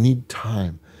energy. You need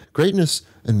time. Greatness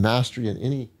and mastery in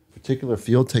any particular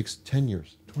field takes 10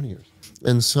 years, 20 years.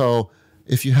 And so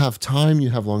if you have time, you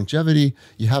have longevity,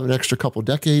 you have an extra couple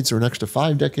decades or an extra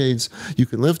 5 decades, you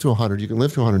can live to 100, you can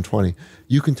live to 120.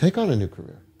 You can take on a new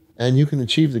career. And you can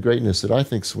achieve the greatness that I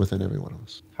think is within every one of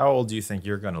us. How old do you think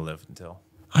you're going to live until?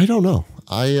 I don't know.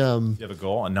 Do you have a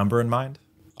goal, a number in mind?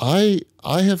 I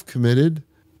have committed.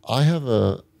 I have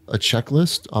a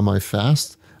checklist on my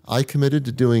fast. I committed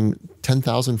to doing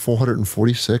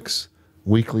 10,446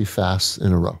 weekly fasts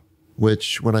in a row,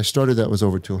 which when I started, that was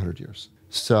over 200 years.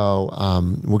 So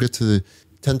we'll get to the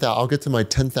 10,000. I'll get to my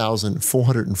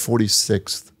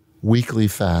 10,446th weekly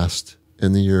fast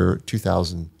in the year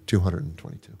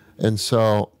 2222. And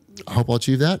so I hope I'll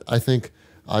achieve that. I think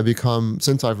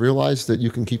since I've realized that you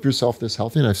can keep yourself this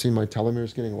healthy, and I've seen my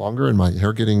telomeres getting longer and my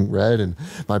hair getting red and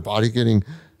my body getting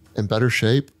in better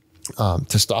shape,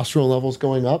 testosterone levels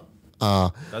going up.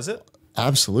 Does it?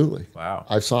 Absolutely. Wow.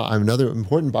 I'm another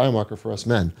important biomarker for us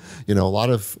men. A lot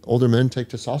of older men take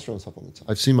testosterone supplements.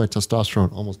 I've seen my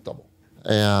testosterone almost double.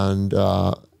 And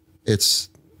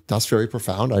that's very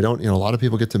profound. A lot of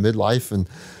people get to midlife and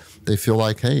they feel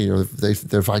like, hey,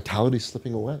 their vitality's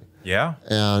slipping away. Yeah.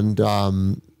 And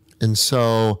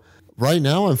so right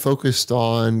now I'm focused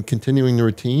on continuing the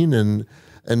routine and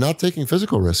not taking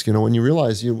physical risk. When you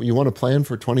realize you want to plan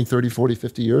for 20, 30, 40,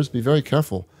 50 years, be very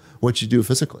careful what you do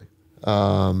physically.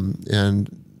 And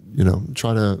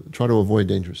try to avoid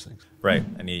dangerous things. Right.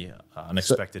 Any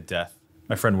unexpected death.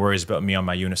 My friend worries about me on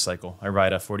my unicycle. I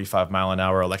ride a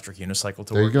 45-mile-an-hour electric unicycle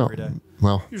to work every day.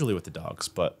 Well, usually with the dogs,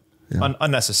 but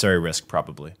unnecessary risk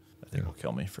probably. I think will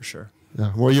kill me for sure.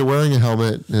 Yeah. Well, you're wearing a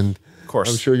helmet, and of course,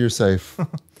 I'm sure you're safe.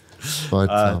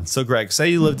 But so, Greg, say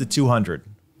you live to 200.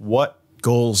 What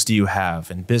goals do you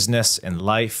have in business, in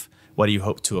life? What do you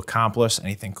hope to accomplish?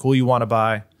 Anything cool you want to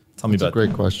buy? Tell me about. That's a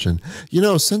great question.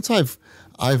 Since I've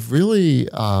really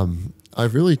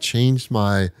I've really changed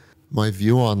my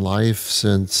view on life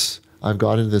since I've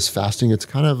got into this fasting. It's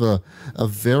kind of a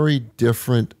very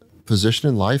different position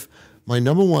in life. My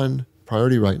number one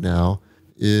priority right now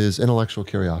is intellectual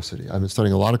curiosity. I've been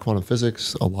studying a lot of quantum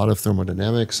physics, a lot of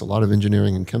thermodynamics, a lot of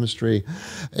engineering and chemistry,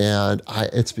 and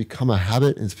it's become a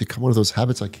habit, and it's become one of those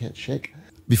habits I can't shake.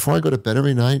 Before I go to bed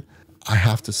every night, I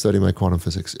have to study my quantum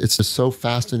physics. It's just so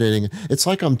fascinating. It's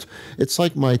like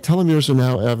my telomeres are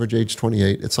now average age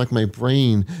 28. It's like my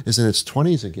brain is in its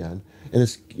 20s again,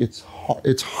 and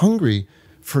it's hungry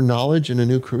for knowledge and a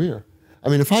new career. I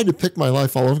mean, if I had to pick my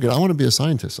life all over again, I want to be a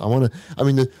scientist. The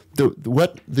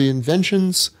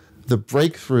inventions, the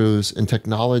breakthroughs in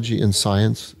technology and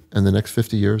science in the next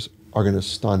 50 years are going to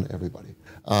stun everybody.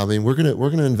 I mean, we're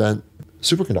going to invent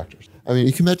superconductors. I mean,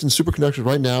 you can imagine superconductors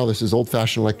right now. This is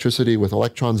old-fashioned electricity with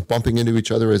electrons bumping into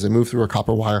each other as they move through a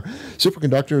copper wire.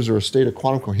 Superconductors are a state of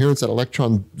quantum coherence. That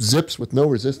electron zips with no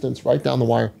resistance right down the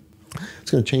wire.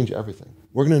 It's going to change everything.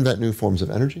 We're going to invent new forms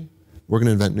of energy. We're going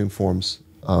to invent new forms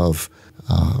of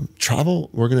travel.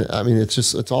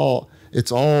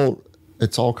 It's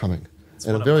all coming.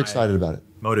 And I'm very excited about it.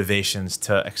 Motivations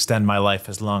to extend my life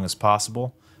as long as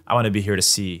possible. I want to be here to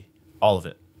see all of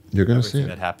it. You're going to see it.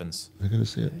 Everything that happens. You're going to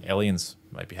see it. Aliens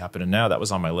might be happening now. That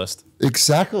was on my list.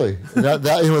 Exactly.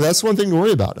 That's one thing to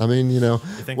worry about. I mean, You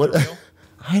think they're real?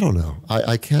 I don't know.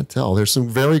 I can't tell. There's some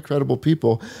very credible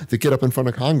people that get up in front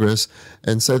of Congress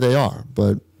and say they are,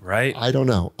 but right. I don't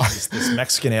know. This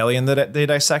Mexican alien that they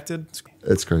dissected.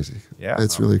 It's crazy. Yeah,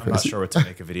 it's really crazy. I'm not sure what to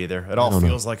make of it either. It all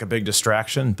feels like a big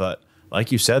distraction, but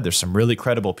like you said, there's some really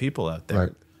credible people out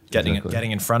there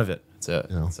getting in front of it.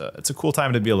 It's a cool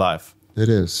time to be alive. It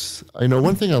is. I know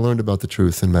one thing I learned about the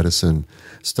truth in medicine,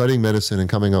 studying medicine and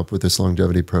coming up with this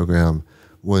longevity program,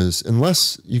 was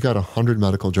unless you got 100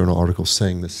 medical journal articles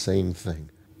saying the same thing,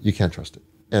 you can't trust it.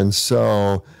 And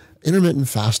so intermittent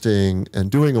fasting and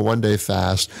doing a 1-day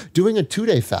fast, doing a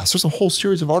 2-day fast. There's a whole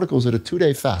series of articles that a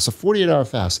 2-day fast, a 48-hour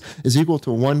fast is equal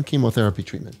to 1 chemotherapy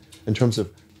treatment in terms of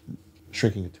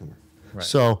shrinking a tumor. Right.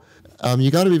 So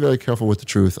you got to be very careful with the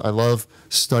truth. I love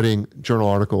studying journal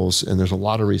articles, and there's a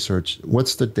lot of research.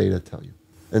 What's the data tell you?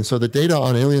 And so the data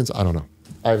on aliens, I don't know.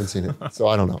 I haven't seen it, so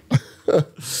I don't know.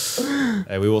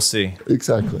 Hey, we will see.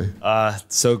 Exactly.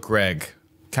 So Greg,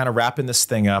 kind of wrapping this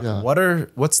thing up,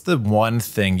 what's the one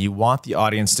thing you want the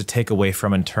audience to take away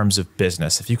from in terms of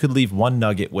business? If you could leave one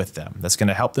nugget with them that's going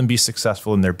to help them be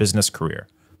successful in their business career,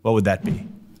 what would that be?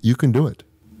 You can do it.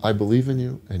 I believe in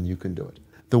you, and you can do it.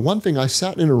 The one thing, I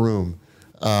sat in a room,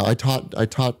 I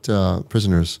taught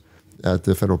prisoners at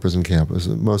the federal prison camp. It was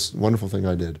the most wonderful thing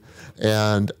I did.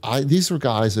 And these were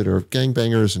guys that are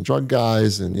gangbangers and drug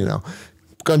guys and,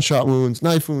 gunshot wounds,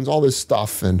 knife wounds, all this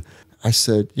stuff. And I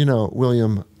said,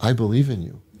 William, I believe in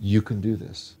you. You can do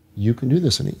this. You can do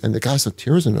this. And the guys had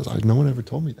tears in his eyes. No one ever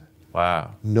told me that.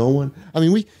 Wow. No one. I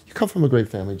mean, you come from a great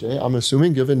family, Jay. I'm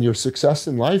assuming, given your success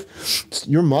in life,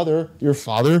 your mother, your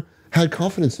father had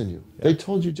confidence in you. Yeah. They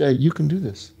told you, Jay, you can do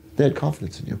this. They had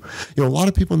confidence in you. A lot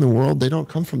of people in the world, they don't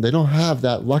have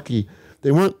that lucky,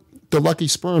 they weren't the lucky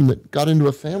sperm that got into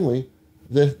a family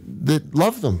that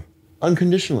loved them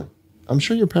unconditionally. I'm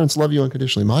sure your parents love you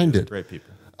unconditionally. Mine did. Great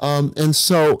people. And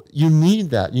so you need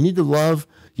that. You need to love,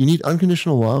 you need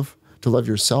unconditional love to love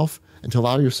yourself and to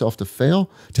allow yourself to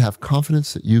fail, to have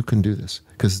confidence that you can do this,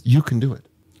 because you can do it.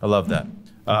 I love that.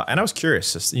 And I was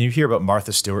curious, you hear about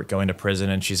Martha Stewart going to prison,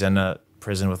 and she's in a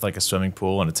prison with like a swimming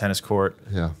pool and a tennis court.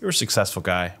 Yeah. You were a successful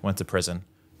guy, went to prison.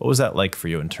 What was that like for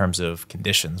you in terms of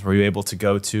conditions? Were you able to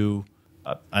go to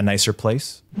a nicer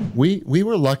place? We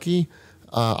were lucky.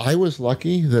 I was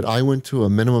lucky that I went to a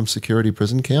minimum security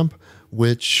prison camp,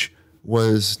 which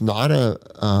was not a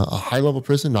high-level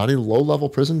prison, not a low-level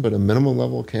prison, but a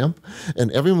minimum-level camp.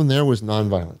 And everyone there was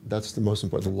nonviolent. That's the most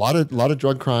important. A lot of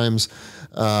drug crimes,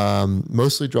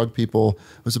 mostly drug people.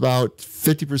 It was about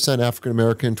 50%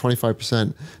 African-American,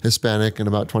 25% Hispanic, and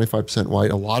about 25%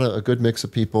 white. A good mix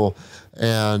of people.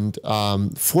 And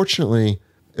fortunately,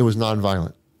 it was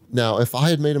nonviolent. Now, if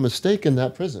I had made a mistake in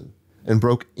that prison and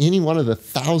broke any one of the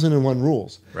 1,001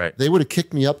 rules, right, they would have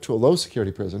kicked me up to a low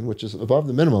security prison, which is above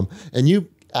the minimum. And you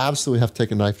absolutely have to take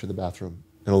a knife to the bathroom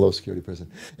in a low security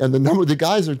prison. And the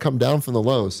guys would come down from the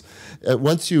lows.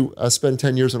 Once you spend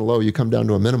 10 years in a low, you come down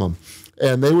to a minimum.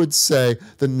 And they would say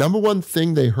the number one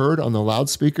thing they heard on the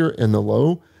loudspeaker in the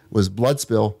low was blood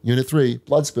spill, unit 3,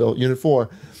 blood spill, unit 4.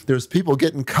 There's people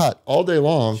getting cut all day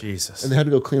long. Jesus. And they had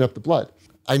to go clean up the blood.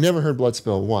 I never heard blood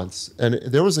spill once. And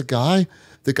there was a guy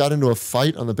that got into a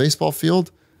fight on the baseball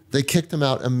field. They kicked him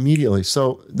out immediately.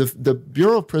 So the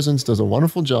Bureau of Prisons does a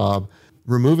wonderful job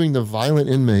removing the violent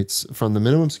inmates from the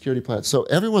minimum security plant. So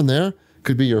everyone there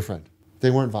could be your friend.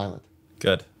 They weren't violent.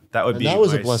 Good. That would be. That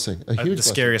was a blessing, a huge the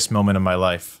blessing. scariest moment of my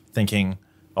life. Thinking,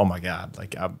 oh my God,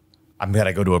 like I'm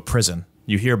gonna go to a prison.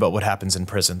 You hear about what happens in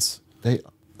prisons.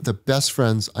 The best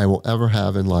friends I will ever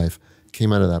have in life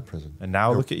came out of that prison. And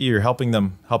now look at you. You're helping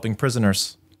them, helping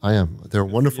prisoners. I am. They're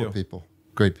wonderful people.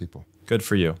 Great people. Good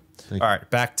for you. Thank All right,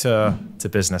 back to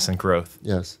business and growth.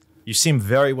 Yes. You seem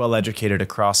very well educated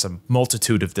across a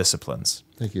multitude of disciplines.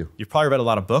 Thank you. You've probably read a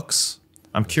lot of books.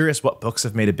 I'm curious what books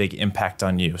have made a big impact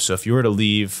on you. So if you were to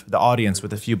leave the audience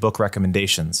with a few book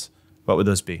recommendations, what would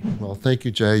those be? Well, thank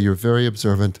you, Jay. You're very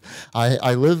observant.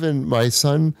 I live in my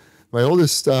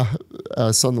oldest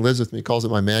son lives with me, calls it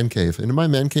my man cave. And in my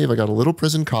man cave, I got a little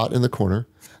prison cot in the corner,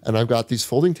 and I've got these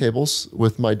folding tables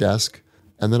with my desk,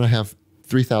 and then I have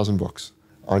 3,000 books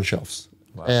on shelves.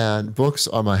 Wow. And books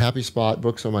are my happy spot.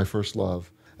 Books are my first love.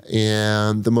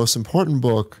 And the most important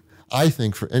book, I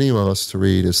think, for any of us to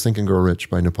read is Think and Grow Rich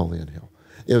by Napoleon Hill.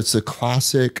 It's a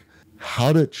classic,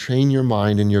 how to train your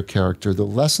mind and your character. The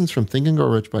lessons from Think and Grow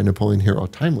Rich by Napoleon Hill are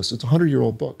timeless. It's a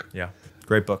 100-year-old book. Yeah,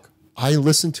 great book. I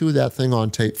listened to that thing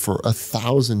on tape for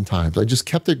 1,000 times. I just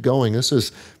kept it going. This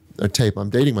is a tape. I'm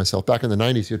dating myself. Back in the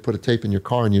 90s, you'd put a tape in your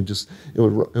car and it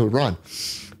would run.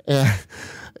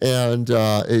 And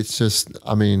it's just,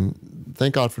 I mean,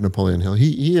 thank God for Napoleon Hill.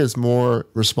 He is more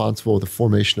responsible with the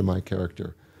formation of my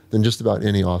character than just about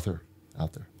any author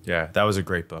out there. Yeah, that was a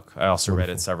great book. I also read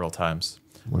it several times.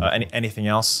 Anything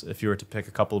else, if you were to pick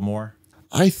a couple more?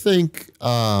 I think,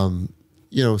 some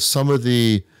of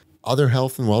the other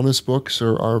health and wellness books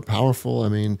are powerful. I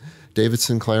mean, David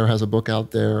Sinclair has a book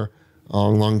out there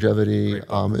on longevity.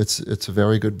 It's a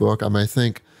very good book. I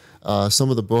think some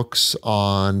of the books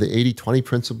on the 80-20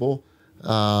 principle,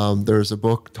 there's a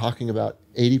book talking about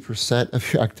 80%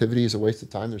 of your activity is a waste of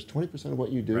time. There's 20% of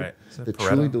what you do that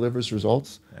truly delivers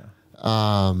results.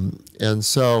 Yeah. And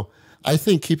so I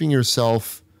think keeping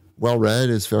yourself well-read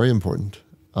is very important.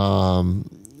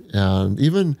 And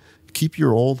even keep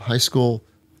your old high school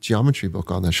geometry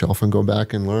book on the shelf and go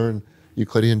back and learn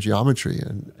Euclidean geometry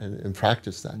and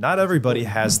practice that. Not everybody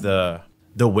has the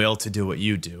will to do what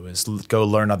you do, is go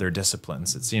learn other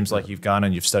disciplines. It seems like you've gone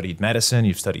and you've studied medicine,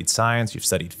 you've studied science, you've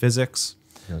studied physics.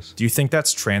 Yes. Do you think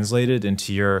that's translated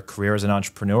into your career as an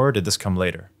entrepreneur, or did this come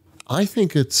later? I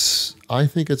think it's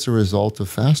a result of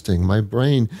fasting. My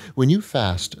brain, when you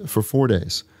fast for 4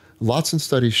 days, lots of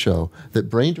studies show that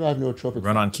brain-derived neurotrophic...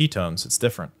 Run on ketones, it's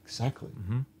different. Exactly.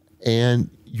 Mm-hmm. And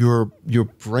your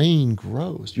brain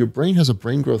grows. Your brain has a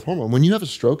brain growth hormone. When you have a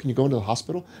stroke and you go into the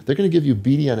hospital, they're going to give you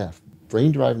BDNF,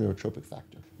 brain-derived neurotrophic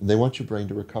factor. And they want your brain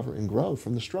to recover and grow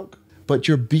from the stroke. But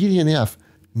your BDNF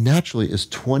naturally is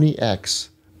 20x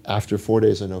after 4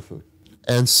 days of no food.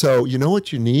 And so you know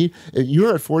what you need? If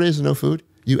you're at 4 days of no food,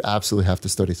 you absolutely have to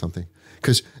study something.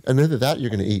 Because another that you're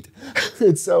going to eat.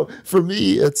 And so for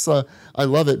me, I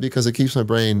love it because it keeps my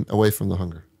brain away from the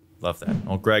hunger. Love that.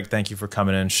 Well, Greg, thank you for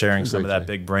coming in and sharing some of that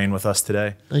big brain with us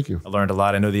today. Thank you. I learned a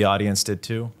lot. I know the audience did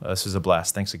too. This was a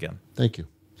blast. Thanks again. Thank you.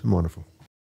 It's been wonderful.